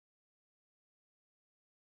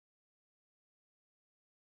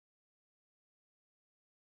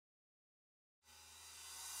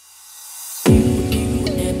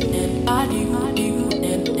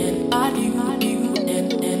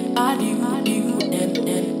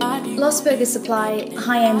Lossberger supply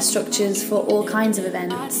high-end structures for all kinds of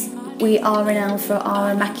events. We are renowned for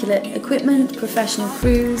our immaculate equipment, professional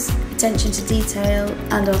crews, attention to detail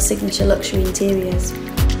and our signature luxury interiors.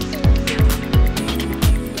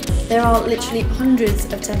 There are literally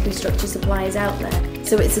hundreds of temporary structure suppliers out there,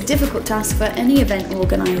 so it's a difficult task for any event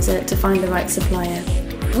organiser to find the right supplier.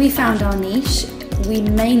 We found our niche. We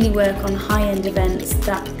mainly work on high-end events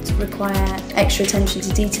that require extra attention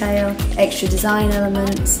to detail, extra design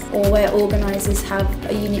elements, or where organisers have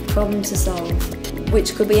a unique problem to solve,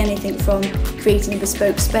 which could be anything from creating a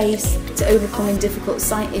bespoke space to overcoming difficult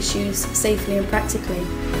site issues safely and practically.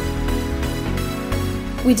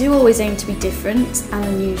 We do always aim to be different and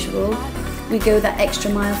unusual. We go that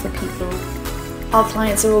extra mile for people. Our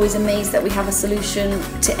clients are always amazed that we have a solution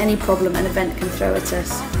to any problem an event can throw at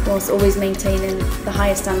us, whilst always maintaining the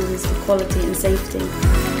highest standards of quality and safety.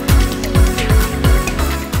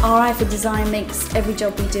 Our eye for design makes every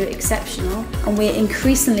job we do exceptional, and we're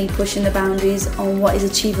increasingly pushing the boundaries on what is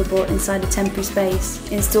achievable inside a temporary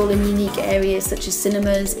space, installing unique areas such as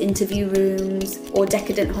cinemas, interview rooms, or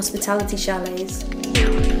decadent hospitality chalets.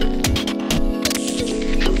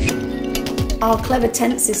 Our clever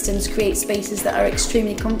tent systems create spaces that are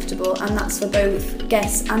extremely comfortable, and that's for both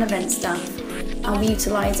guests and event staff, and we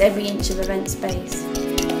utilise every inch of event space.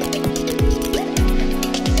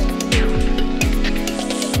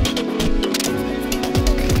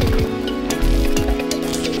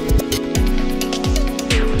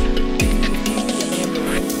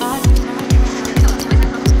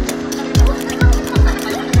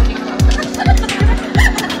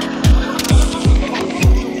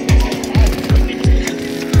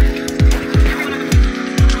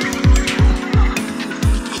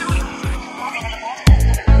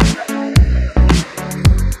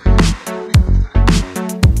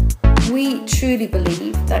 We truly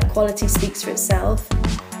believe that quality speaks for itself.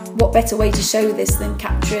 What better way to show this than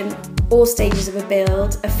capturing all stages of a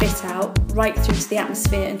build, a fit out, right through to the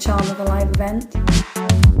atmosphere and charm of a live event.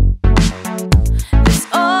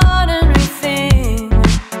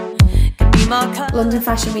 London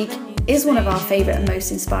Fashion Week is one of our favourite and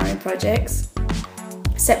most inspiring projects.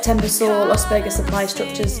 September saw Lossberger supply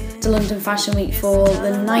structures to London Fashion Week for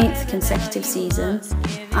the 9th consecutive season,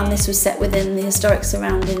 and this was set within the historic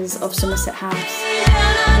surroundings of Somerset House.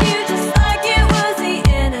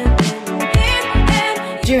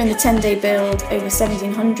 During the 10-day build, over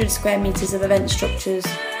 1,700 square metres of event structures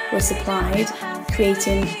were supplied,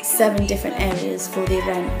 creating 7 different areas for the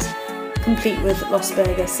event, complete with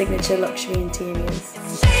Lossberger signature luxury interiors.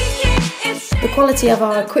 The quality of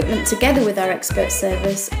our equipment together with our expert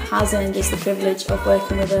service has earned us the privilege of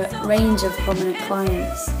working with a range of prominent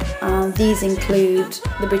clients. These include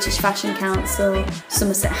the British Fashion Council,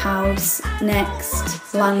 Somerset House,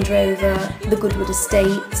 Next, Land Rover, the Goodwood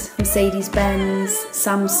Estate, Mercedes-Benz,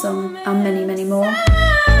 Samsung and many, many more.